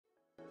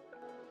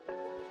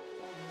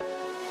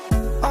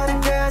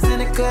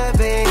could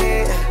be.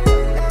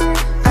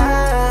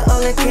 I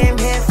only came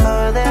here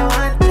for that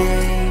one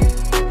thing.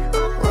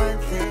 One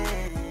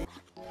thing.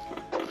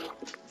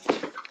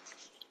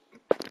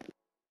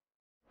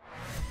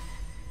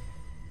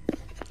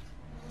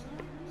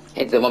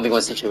 Into the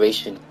 1v1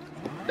 situation.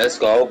 Let's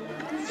go.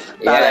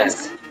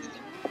 Balance. Yeah.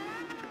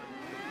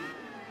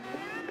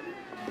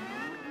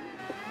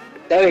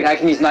 There we go, I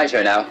can use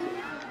nitro now.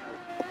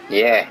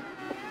 Yeah.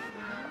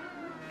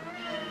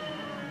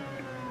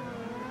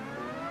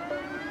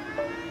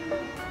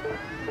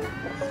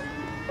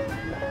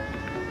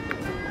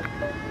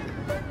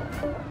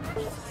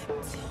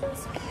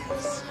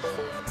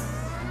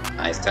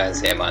 Nice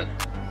turns here, man.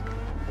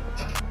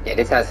 Yeah,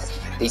 this has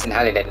decent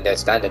handling in the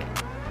standard.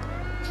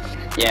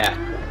 Yeah.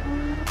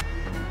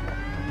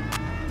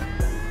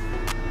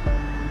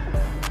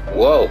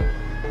 Whoa.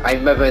 I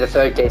remember in the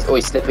third game it's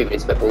always slippery with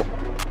this football.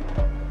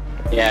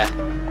 Yeah.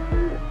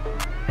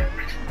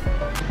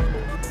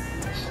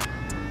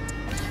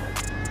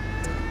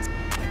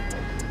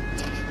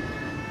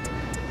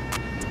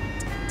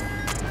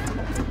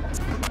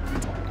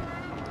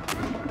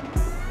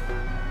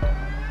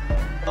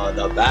 Oh,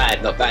 not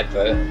bad,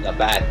 bro, not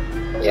bad.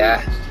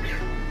 Yeah.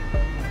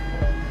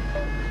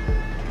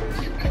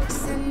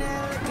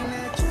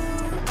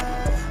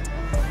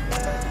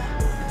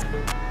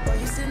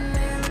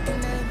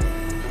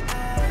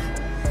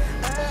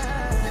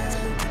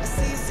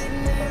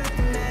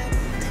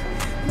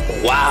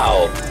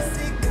 Wow.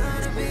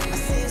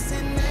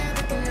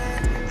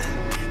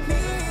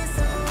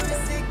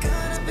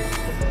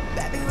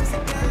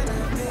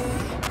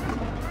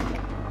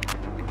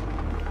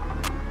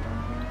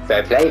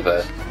 Fair play,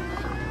 bro.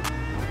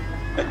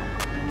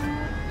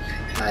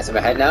 Nice, I'm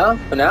ahead now,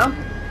 for now?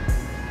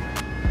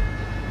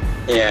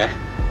 Yeah.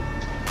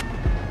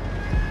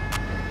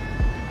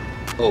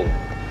 Oh.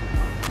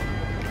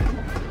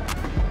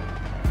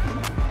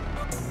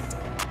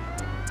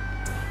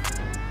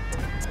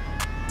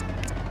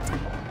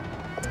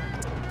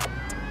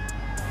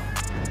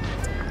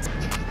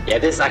 Yeah,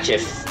 this is actually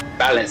a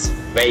balanced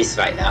race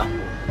right now.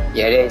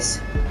 Yeah, it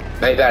is.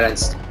 Very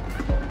balanced.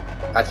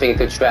 I think a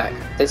good track.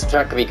 This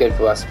track could be good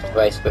for us to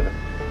race with.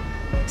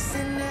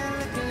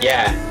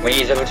 Yeah, when you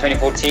use over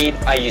 2014,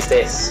 I use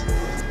this.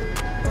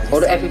 All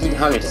the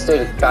F1500 is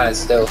still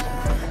balanced still.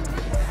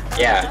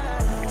 Yeah.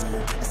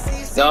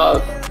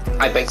 No!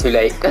 I braked too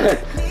late.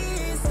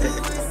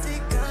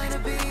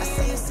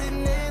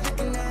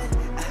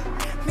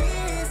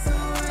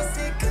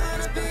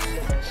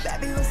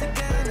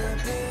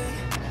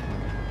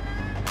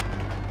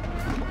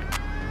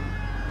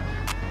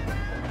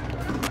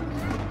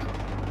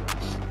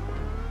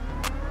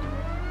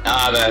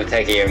 I'm gonna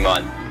take it in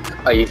one.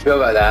 Are you sure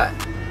about that?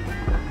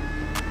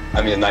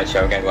 I'm in the night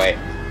show, again, wait.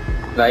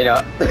 No, you're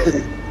not.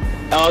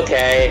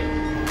 Okay.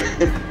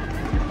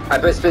 I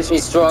put especially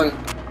strong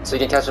so you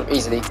can catch up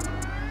easily.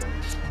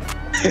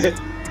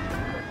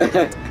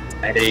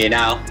 I do you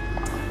now.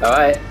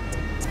 Alright.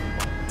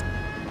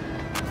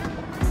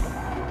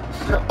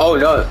 Oh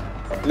no!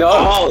 No!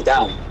 Oh,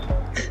 damn.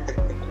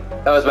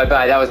 That was my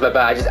bad, that was my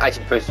bad. I just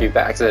actually pushed you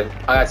back so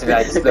I had to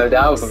like slow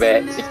down for a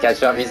bit so you can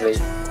catch up easily.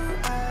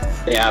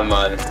 Yeah,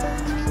 man.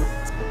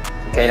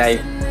 Okay, now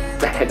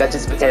that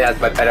just pretend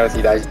that's my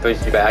penalty that I just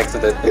pushed you by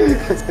accident.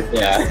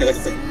 Yeah.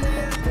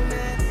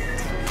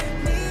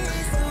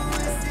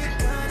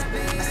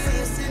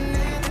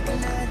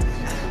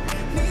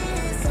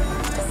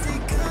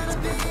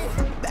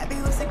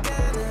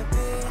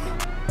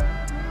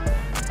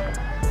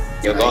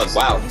 You're gone,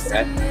 wow.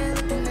 Okay.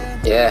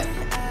 Yeah.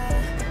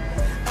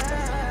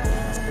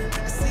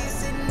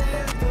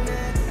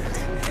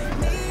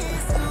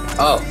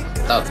 Oh,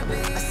 oh.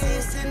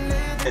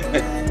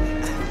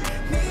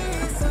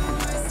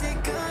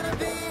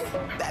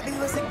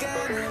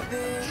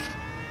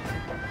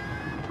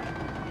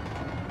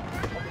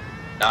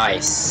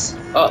 Nice.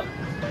 Oh.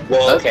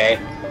 Well, okay.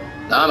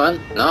 Nah, man.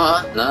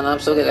 No, I'm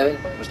still good, Evan.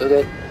 I'm still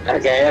good.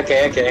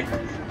 Okay.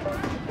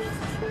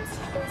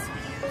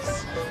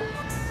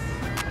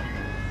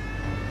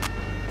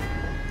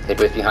 They're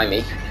both behind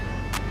me.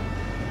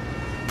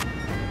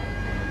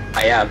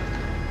 I am.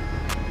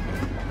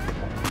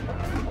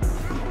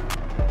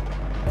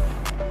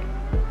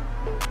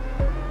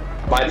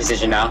 My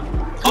decision now.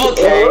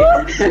 Okay.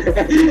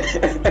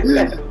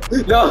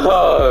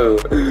 No.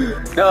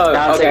 No.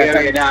 Now Okay.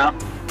 take it now.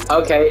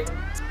 Okay.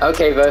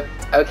 Okay, bro.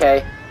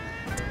 Okay.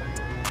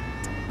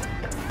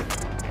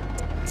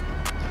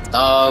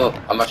 Oh,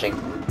 I'm rushing.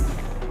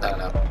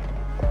 No.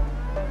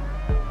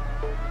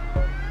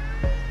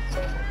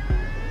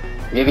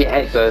 Maybe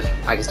head goes.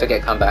 I can still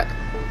get a comeback.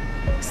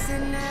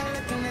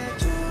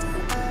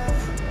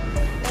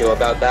 Sure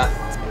about that?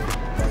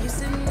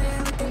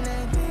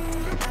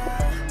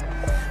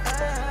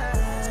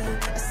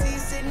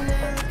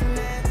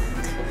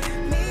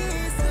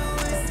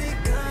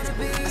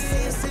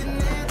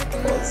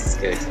 Oh, this is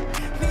good.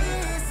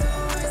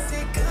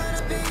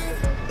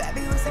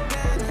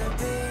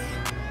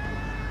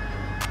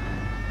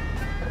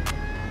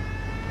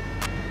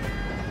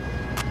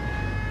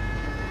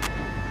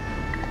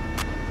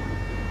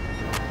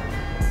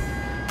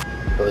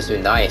 was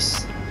doing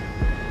nice.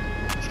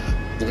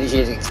 You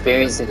literally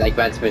experienced it like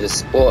Gran Turismo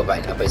Sport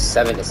right now, but it's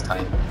 7 this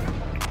time.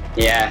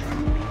 Yeah.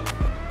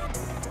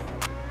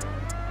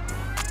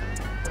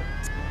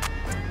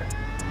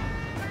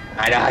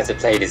 I know how to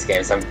play this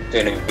game, so I'm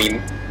doing a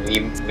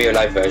real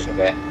life version of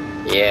it.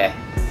 Yeah,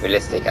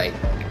 realistic,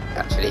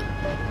 actually.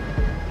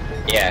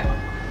 Yeah.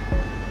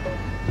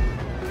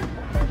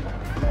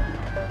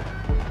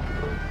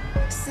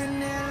 Sitting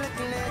there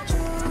looking at you,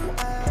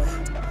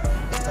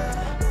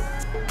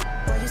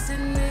 while you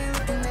sitting there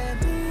looking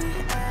at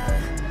me,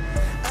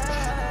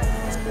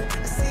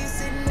 I see you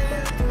sitting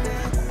there looking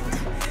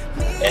at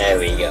me. There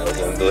we go,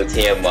 doing good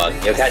tier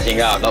 1. You're catching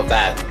up, not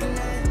bad.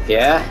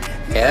 Yeah,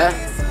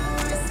 yeah.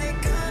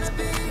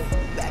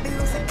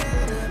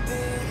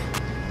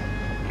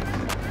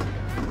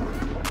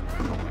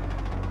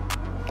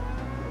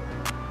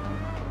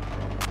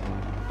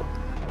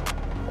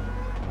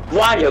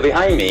 Wow, you're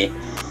behind me.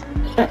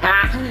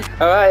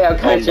 Alright, I'm Oh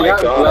catching my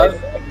up, god.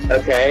 bro.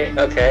 Okay,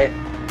 okay.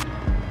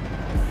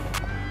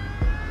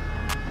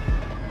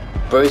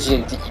 Bro's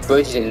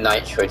in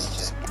Nitro to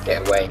just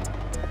get away.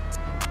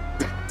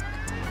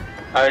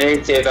 Only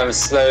if I'm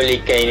slowly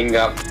gaining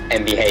up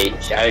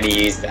MBH, I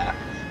only use that.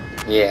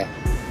 Yeah.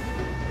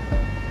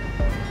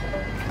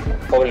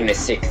 Probably in the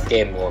 6th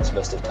game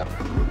most of the time.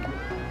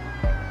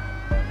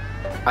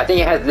 I think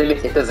it has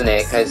limited, doesn't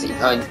it? Because you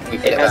can't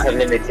refill It has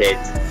unlimited.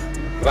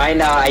 Right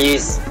now I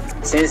use,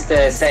 since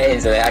the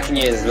settings of it, I can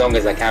use as long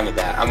as I can with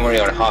that. I'm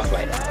already on half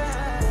right now.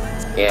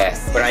 Yeah.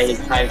 When I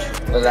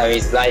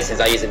use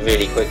license, I use it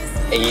really quick.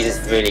 It uses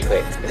really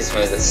quick. This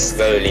one is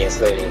slowly and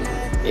slowly.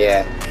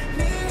 Yeah.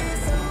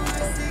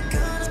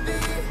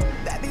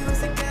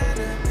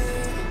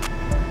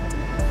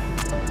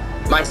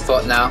 My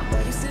spot now.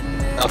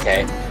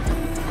 Okay.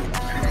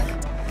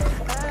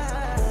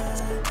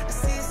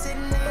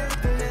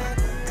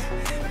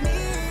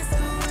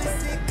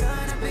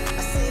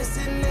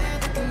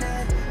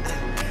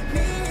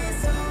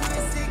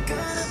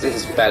 This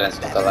is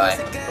balanced, not gonna lie.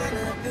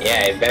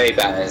 Yeah, very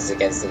balanced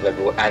against the Red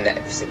Bull and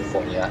the Super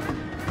Formula.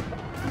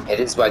 Yeah,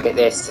 this is why I get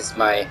this.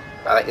 I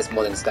like this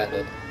more than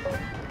standard.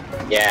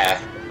 Yeah.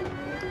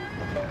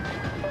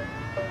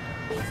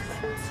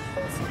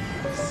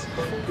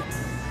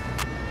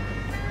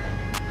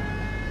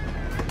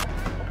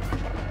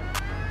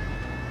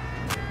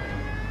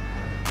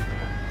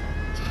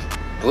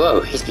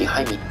 Whoa, he's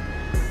behind me.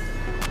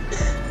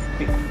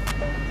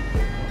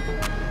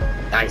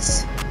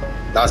 Nice.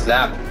 Last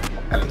lap.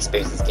 I'm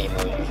experiencing this game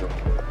more than usual.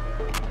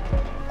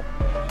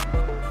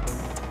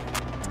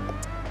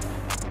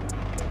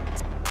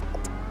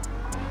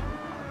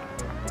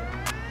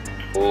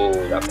 Oh,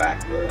 that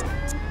back.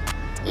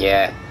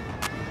 Yeah.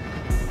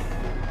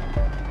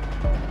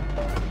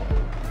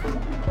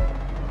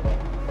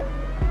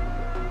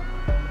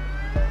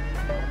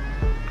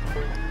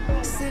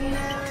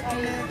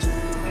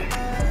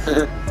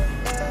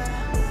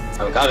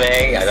 I'm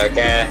coming, I don't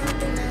care.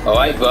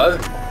 Alright, bro.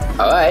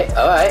 Alright.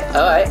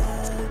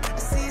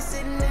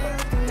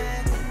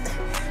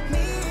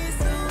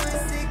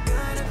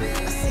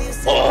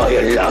 Oh,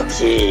 you're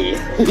lucky.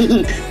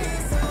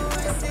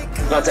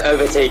 Not to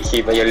overtake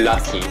you, but you're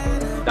lucky.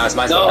 Now it's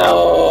my spot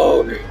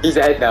No! He's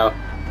ahead now.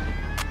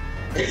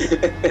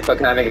 But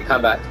can I make a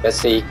comeback? Let's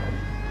see.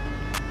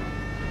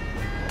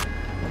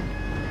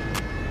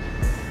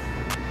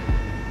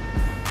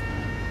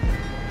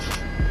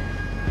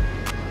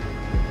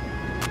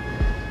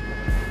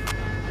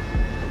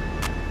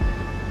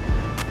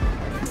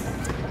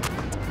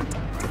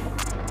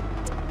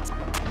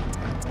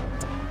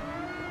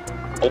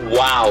 Oh,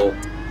 wow.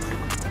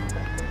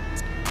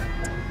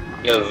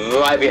 You're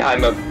right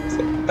behind my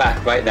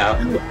back right now.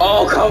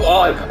 Oh, come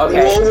on!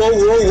 Okay.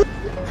 Whoa.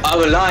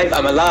 I'm alive.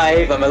 I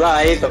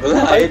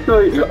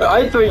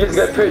thought you just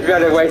got pushed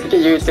right away to get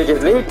you to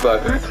get lead, bro.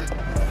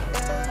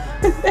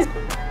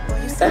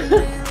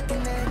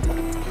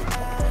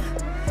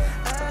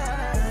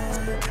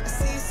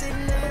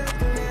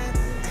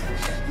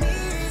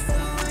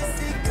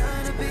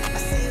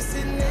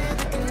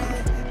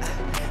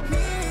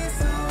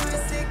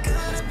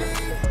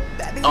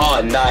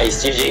 Oh,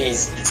 nice.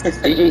 GG's.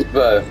 GG's,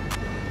 bro.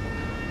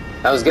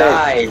 That was good.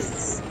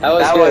 Nice.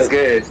 That was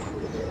good.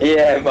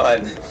 Yeah,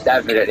 man.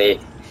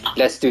 Definitely.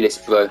 Let's do this,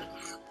 bro.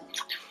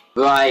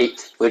 Right,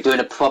 we're doing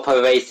a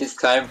proper race this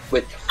time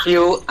with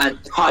fuel and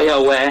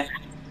tire wear.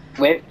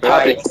 With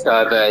public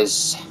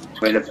servers.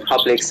 We're in the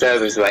public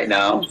servers right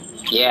now.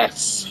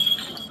 Yes.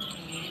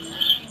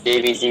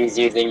 JVC is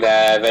using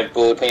the Red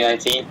Bull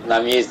 2019, and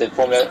I'm using the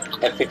Formula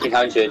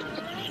F1500.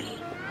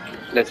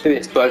 Let's do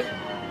this, bro.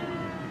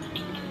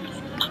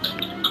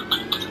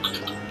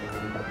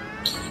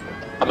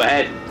 I'm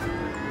ahead.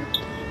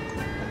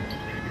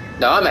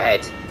 No, I'm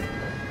ahead.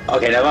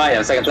 Okay, never mind,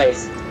 I'm second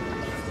place.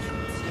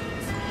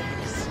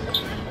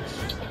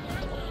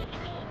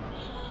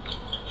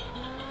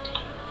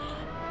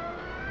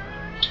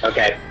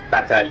 Okay,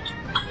 back turn.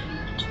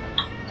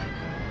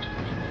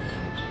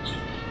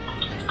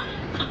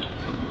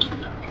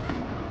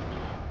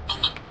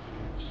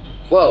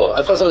 Whoa,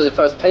 I thought I was the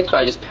first place, but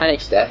I just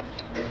panicked there.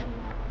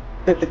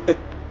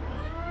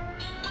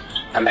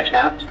 I'm back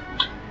now.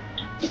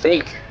 You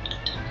think?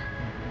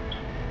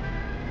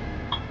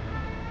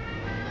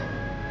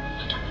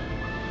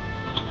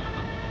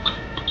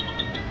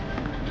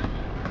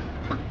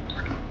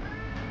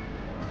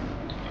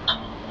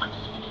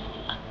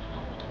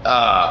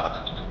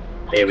 Ah,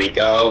 There we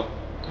go.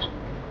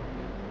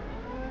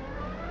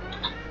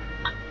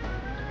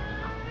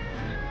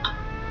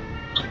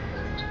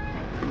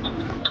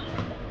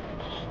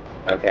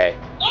 Okay,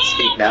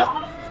 speak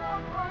now.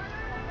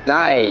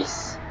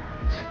 nice.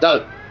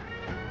 No.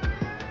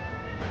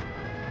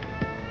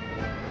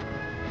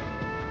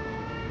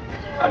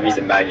 I'm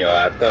using manual.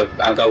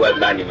 I'll go with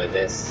manual with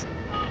this.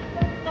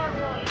 Not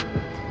really.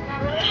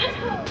 Not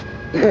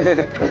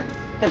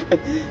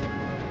really.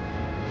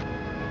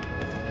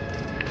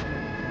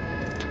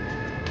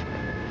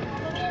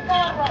 Look at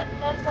that.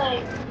 That's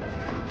like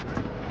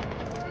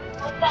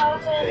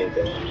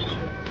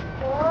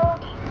 1,004.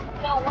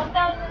 No,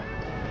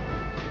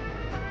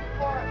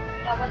 1,004.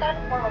 Yeah,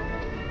 1,004.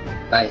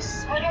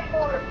 nice.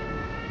 104.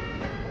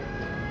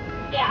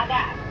 Yeah,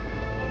 that.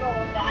 I'm going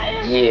with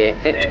that. Yeah.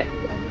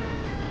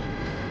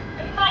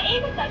 My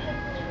aim is actually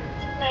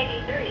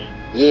 293.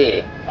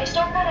 yeah. I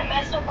still kind of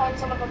messed up on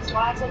some of the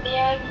slots at the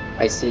end.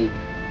 I see.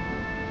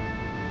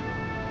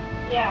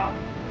 Yeah.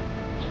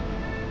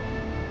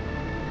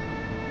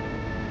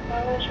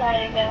 I'm gonna try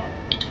it again.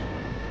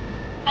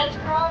 That's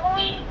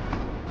probably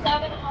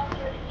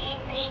 700,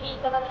 maybe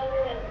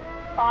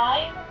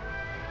 705.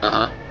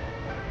 Uh-huh.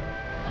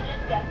 I'm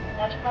just guessing.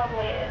 That's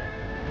probably it.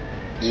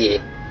 Yeah.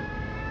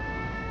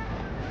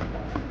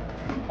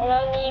 And I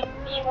need to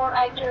be more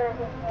accurate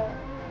with the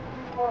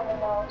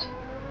notes.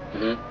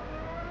 Mm-hmm.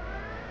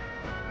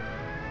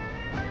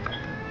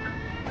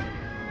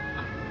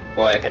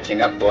 Boy,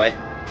 catching up, boy.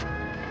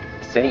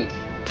 Think.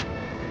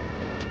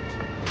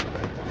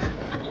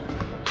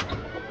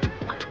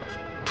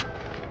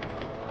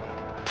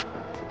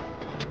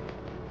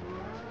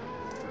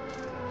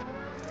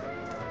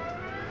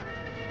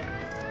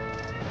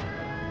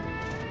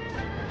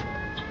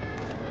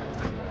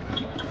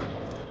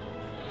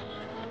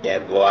 Yeah,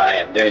 boy,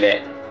 I'm doing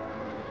it.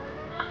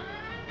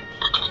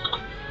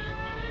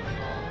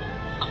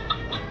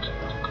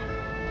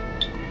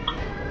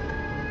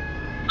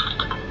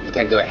 You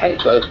can go ahead,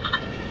 bro.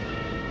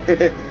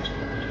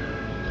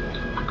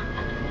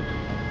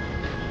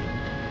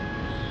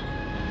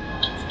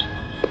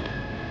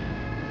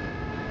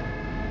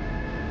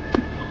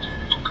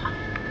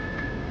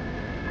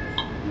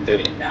 I'm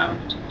doing it now.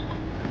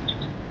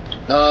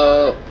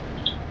 No.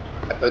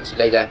 I spoke to you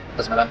later.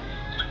 Doesn't matter.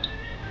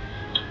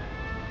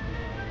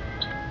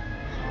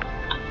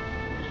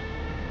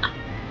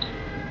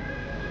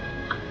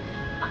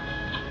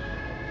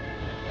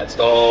 Let's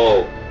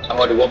go. I'm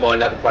gonna do one more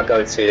lap before I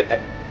go to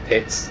the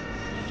pits.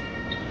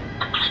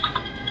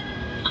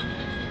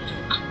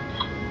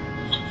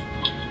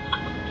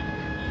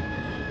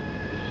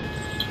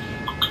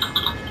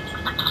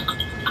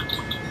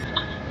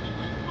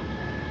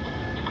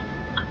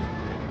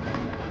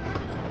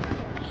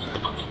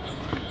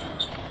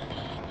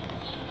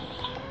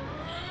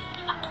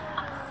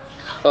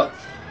 Oh.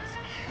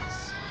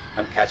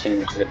 I'm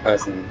catching to the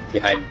person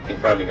in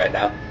front of me right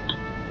now.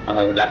 I'm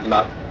gonna lap them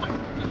up.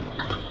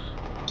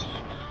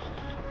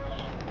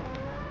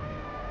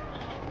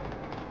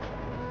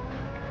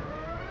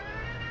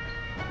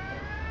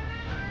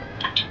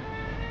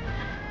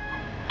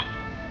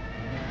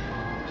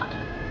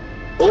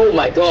 Oh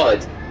my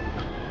god!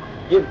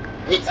 You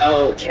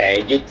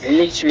okay, you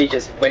literally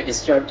just went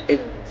in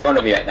front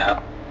of me right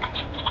now.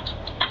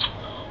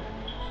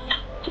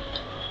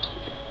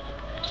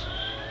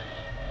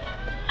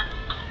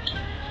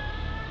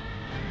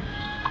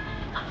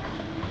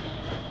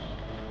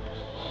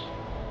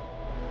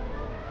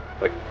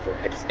 Wait for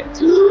a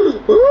second.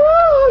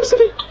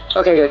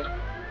 Okay, good.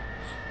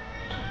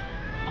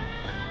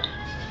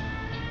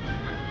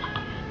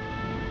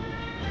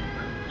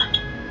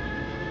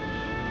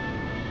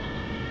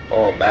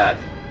 Oh man.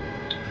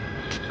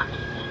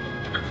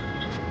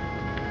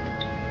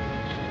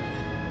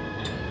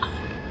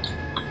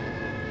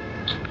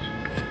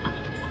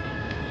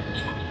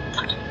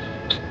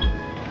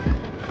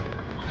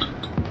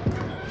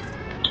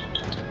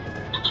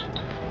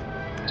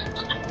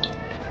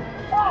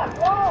 Fuck,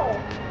 whoa!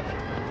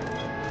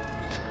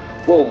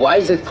 Whoa, why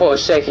is it for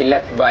shaking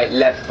left, right,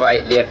 left,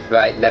 right, left,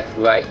 right, left,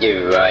 right,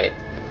 you, right?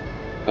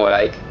 More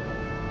like.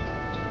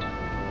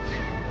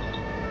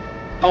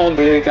 Come on,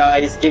 blue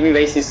guys, give me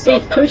racing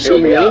stuff. He's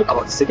pushing me. I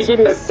got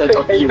 6%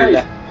 of you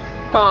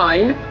left.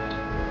 Fine.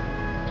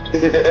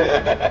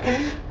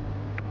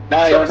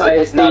 No, you're Stop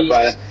it's not,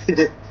 please.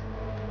 brother.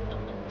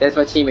 There's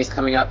my teammates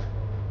coming up.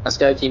 Let's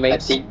go, I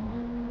teammates. see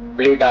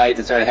blue guys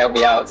are trying to help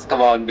me out.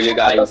 Come on, blue I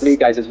got guys. blue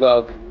guys as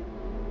well.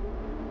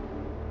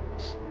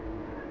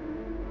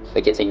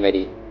 They're getting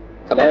ready.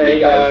 Come on, There blue you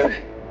guys. go.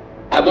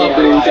 Come on,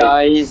 blue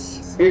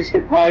guys. Who's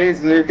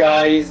surprised, blue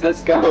guys?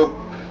 Let's go.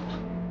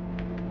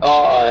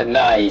 Oh,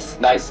 nice.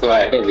 Nice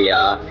work. Here we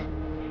are.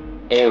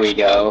 Here we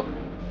go.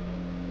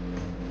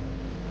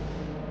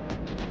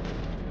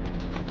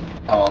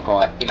 Oh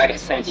god, if I get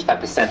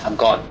 75%, I'm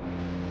gone.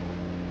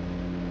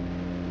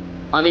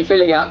 I'm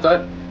filling up,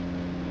 though.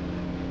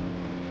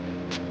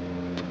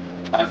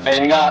 I'm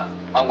filling up.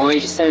 I'm going to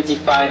reach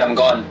 75, I'm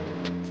gone.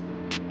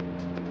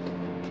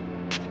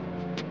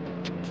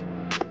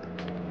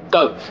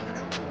 Go.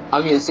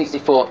 I'm using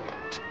 64.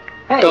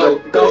 Hey, Go,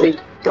 go, go.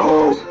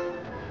 go!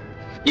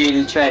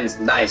 Using trends,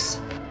 nice.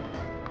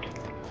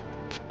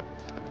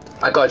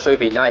 I got a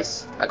trophy,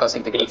 nice. I got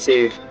something to Me get.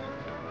 too.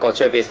 Got a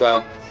trophy as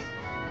well.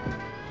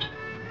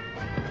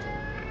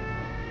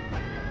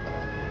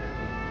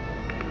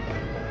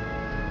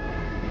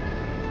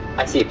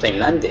 I see a plane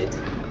landed.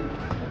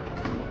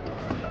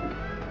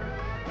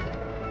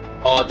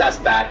 Oh, that's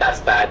bad, that's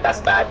bad,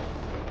 that's bad.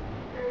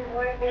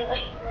 What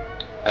really?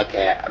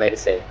 Okay, I made a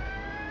save.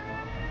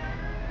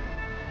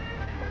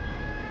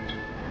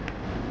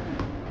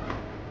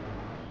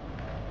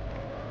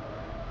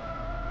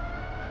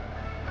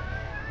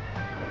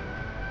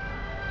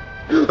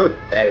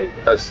 There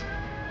it goes.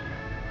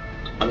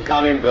 I'm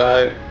coming,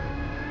 bro.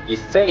 You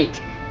think?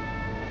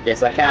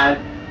 Yes, I can.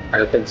 I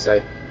don't think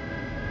so.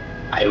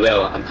 I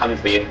will. I'm coming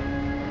for you.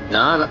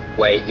 No,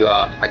 wait, you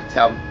are. I can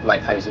tell my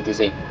pose are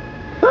busy.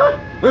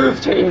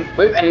 Move, team!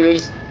 Move,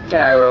 enemies!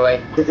 Get out of the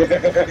way.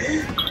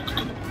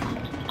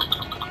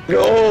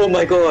 Oh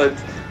my god.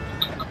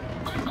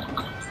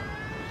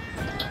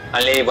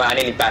 I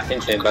nearly bashed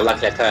into him, but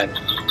luckily I turned.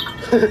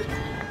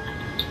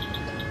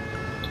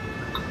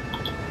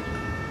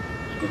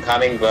 I'm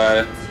coming,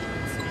 bro.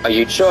 Are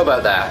you sure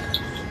about that?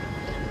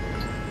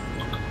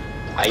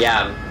 I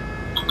am.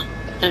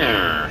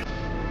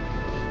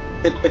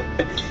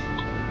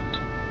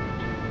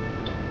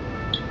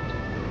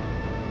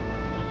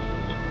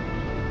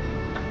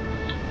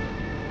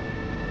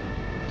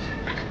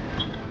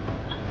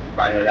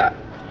 Finally that.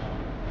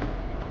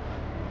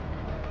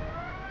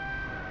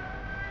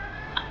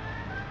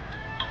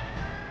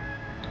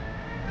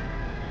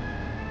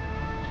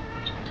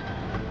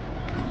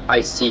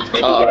 I see Maybe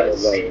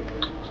cars. get away.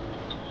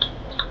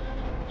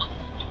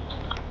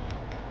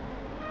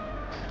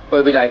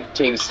 We'll be like,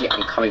 James, see,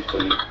 I'm coming for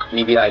you. And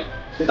you'd be like,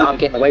 no, I'm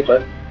getting away,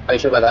 bro. Are you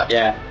sure about that?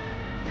 Yeah.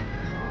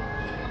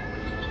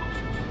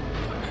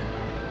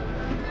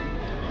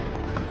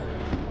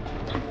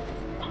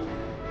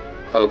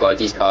 Oh god,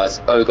 these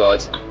cars. Oh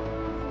god.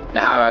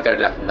 Now how am I gonna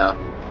left them now?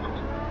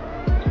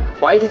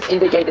 Why did it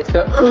indicate it's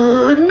go?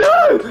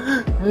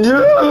 No!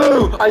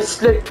 No! I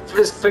slipped for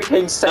this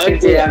freaking second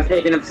Okay, gear. I'm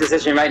taking a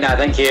position right now,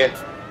 thank you.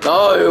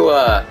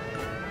 No!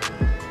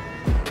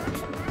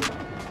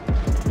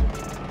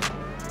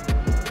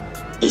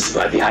 He's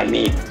right behind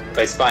me.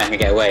 But it's fine, I can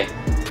get away.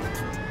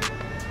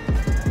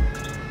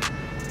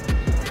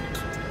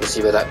 We'll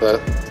see where that goes.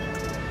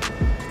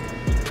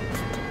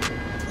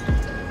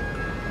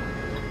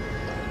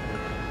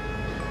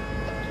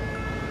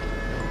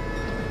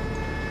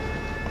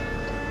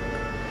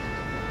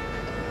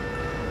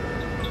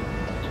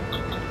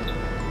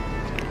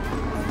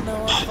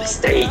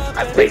 Stay.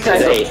 I Big picked time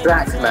stay.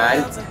 black,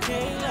 man.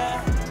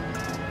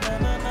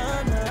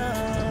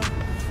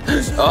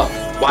 Oh,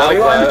 Wow,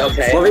 1v1.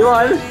 okay.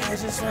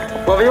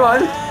 1v1. 1v1.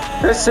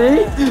 Let's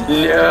see.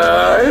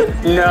 No,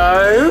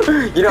 no.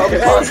 You're not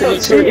passing me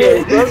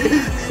cheating.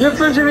 You're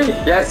pushing me.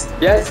 Yes,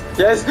 yes,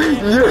 yes.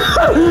 No,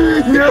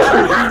 no.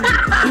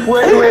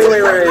 Wait.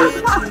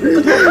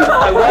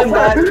 I won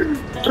that. Are you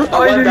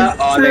Oh,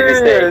 I made a mistake.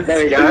 serious?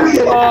 There we go.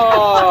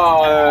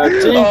 Oh,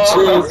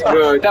 GG's,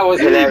 bro. That was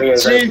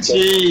hilarious.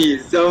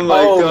 GG's. Oh my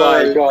Oh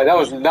god. my god, that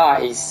was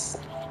nice.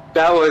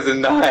 That was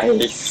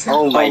nice.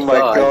 Oh my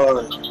god.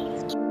 god.